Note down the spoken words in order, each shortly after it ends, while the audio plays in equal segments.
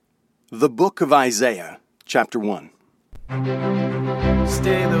The Book of Isaiah, chapter 1.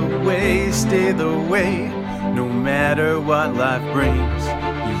 Stay the way, no matter what life brings.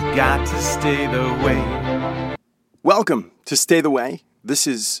 You've got to stay the way. Welcome to Stay the Way. This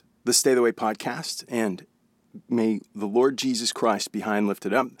is the Stay the Way podcast, and may the Lord Jesus Christ be high and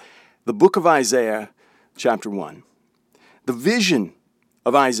lifted up. The Book of Isaiah, chapter 1. The vision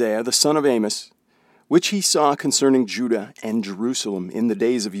of Isaiah, the son of Amos, which he saw concerning Judah and Jerusalem in the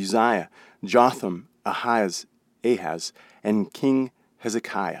days of Uzziah, Jotham, Ahaz, and King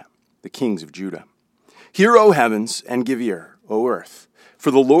Hezekiah, the kings of Judah. Hear, O heavens, and give ear, O earth, for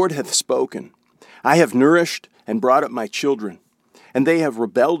the Lord hath spoken. I have nourished and brought up my children, and they have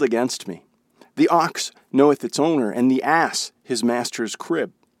rebelled against me. The ox knoweth its owner, and the ass his master's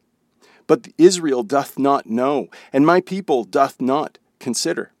crib. But Israel doth not know, and my people doth not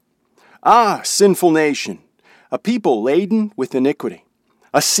consider. Ah, sinful nation, a people laden with iniquity,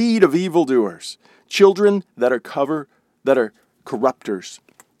 a seed of evildoers, children that are corrupters.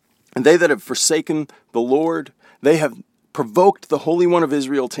 And they that have forsaken the Lord, they have provoked the Holy One of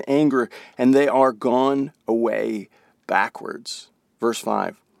Israel to anger, and they are gone away backwards. Verse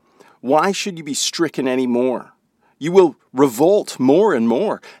 5. Why should you be stricken any more? You will revolt more and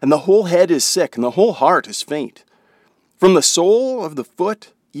more, and the whole head is sick, and the whole heart is faint. From the sole of the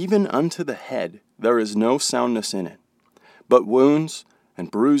foot even unto the head there is no soundness in it, but wounds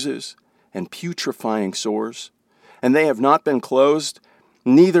and bruises and putrefying sores. And they have not been closed,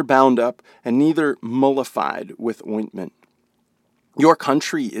 neither bound up, and neither mollified with ointment. Your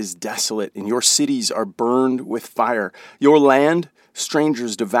country is desolate, and your cities are burned with fire. Your land,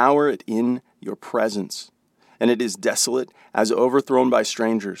 strangers devour it in your presence, and it is desolate as overthrown by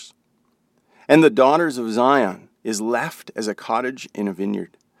strangers. And the daughters of Zion is left as a cottage in a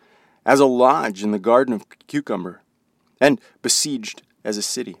vineyard, as a lodge in the garden of cucumber, and besieged as a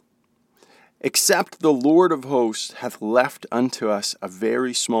city. Except the Lord of hosts hath left unto us a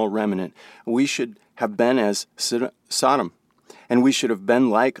very small remnant, we should have been as Sodom, and we should have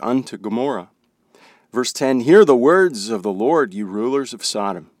been like unto Gomorrah. Verse 10, Hear the words of the Lord, you rulers of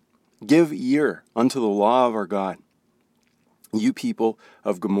Sodom. Give ear unto the law of our God, you people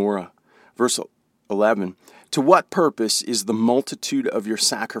of Gomorrah. Verse 11, To what purpose is the multitude of your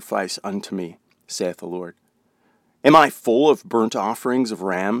sacrifice unto me, saith the Lord? Am I full of burnt offerings of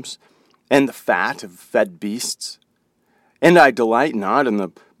rams, and the fat of fed beasts? And I delight not in the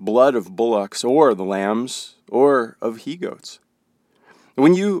blood of bullocks, or the lambs, or of he-goats.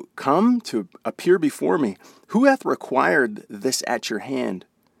 When you come to appear before me, who hath required this at your hand,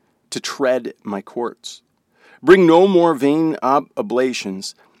 to tread my courts? Bring no more vain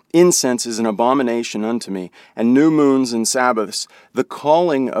oblations. Incense is an abomination unto me, and new moons and Sabbaths, the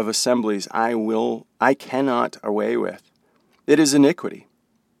calling of assemblies I cannot away with. It is iniquity.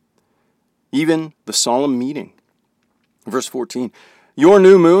 Even the solemn meeting. Verse 14, Your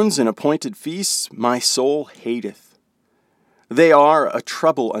new moons and appointed feasts my soul hateth. They are a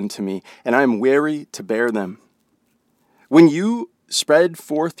trouble unto me, and I am weary to bear them. When you spread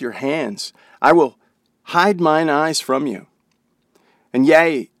forth your hands, I will hide mine eyes from you. And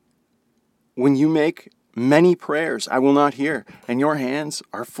yea, when you make many prayers, I will not hear, and your hands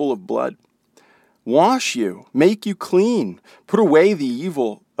are full of blood. Wash you, make you clean, put away the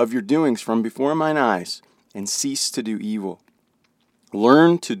evil of your doings from before mine eyes, and cease to do evil.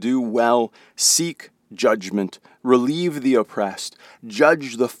 Learn to do well, seek judgment, relieve the oppressed,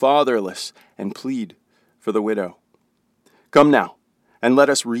 judge the fatherless, and plead for the widow. Come now, and let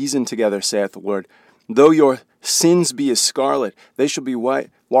us reason together, saith the Lord. Though your sins be as scarlet, they shall be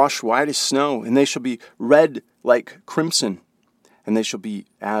washed white as snow, and they shall be red like crimson, and they shall be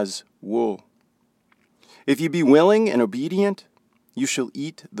as wool. If you be willing and obedient, you shall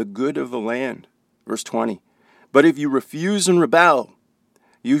eat the good of the land. Verse 20. But if you refuse and rebel,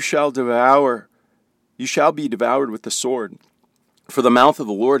 you shall be devoured with the sword, for the mouth of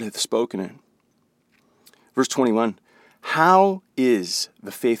the Lord hath spoken it. Verse 21. How is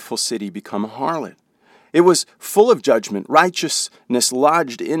the faithful city become a harlot? It was full of judgment, righteousness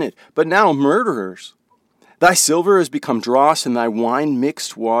lodged in it, but now murderers. Thy silver is become dross, and thy wine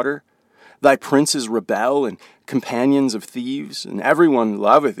mixed water. Thy princes rebel, and companions of thieves, and everyone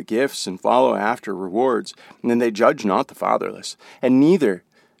loveth gifts, and follow after rewards, and then they judge not the fatherless, and neither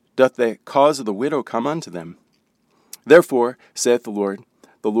doth the cause of the widow come unto them. Therefore, saith the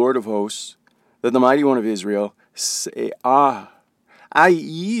Lord of hosts, that the mighty one of Israel say, I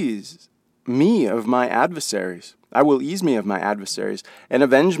ease me of my adversaries. I will ease me of my adversaries, and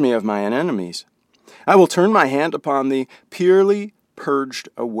avenge me of mine enemies. I will turn my hand upon thee, purely purged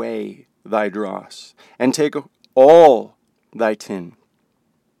away thy dross, and take all thy tin.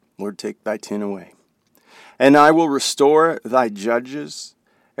 Lord, take thy tin away. And I will restore thy judges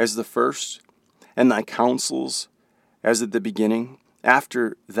as the first, and thy counsels as at the beginning.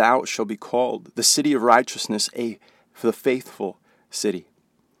 After thou shalt be called the city of righteousness, the faithful city.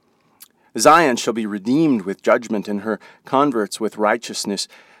 Zion shall be redeemed with judgment, and her converts with righteousness.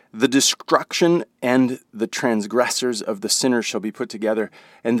 The destruction and the transgressors of the sinners shall be put together,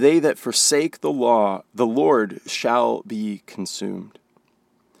 and they that forsake the law, the Lord shall be consumed.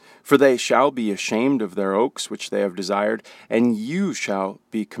 For they shall be ashamed of their oaks which they have desired, and you shall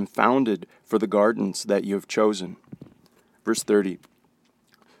be confounded for the gardens that you have chosen. Verse 30.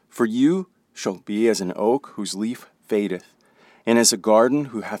 For you shall be as an oak whose leaf fadeth, and as a garden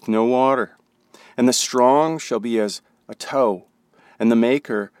who hath no water. And the strong shall be as a tow, and the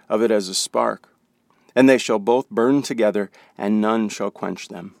maker of it as a spark. And they shall both burn together, and none shall quench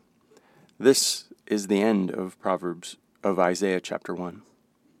them. This is the end of Isaiah chapter 1.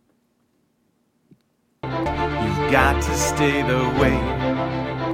 You've got to stay the way.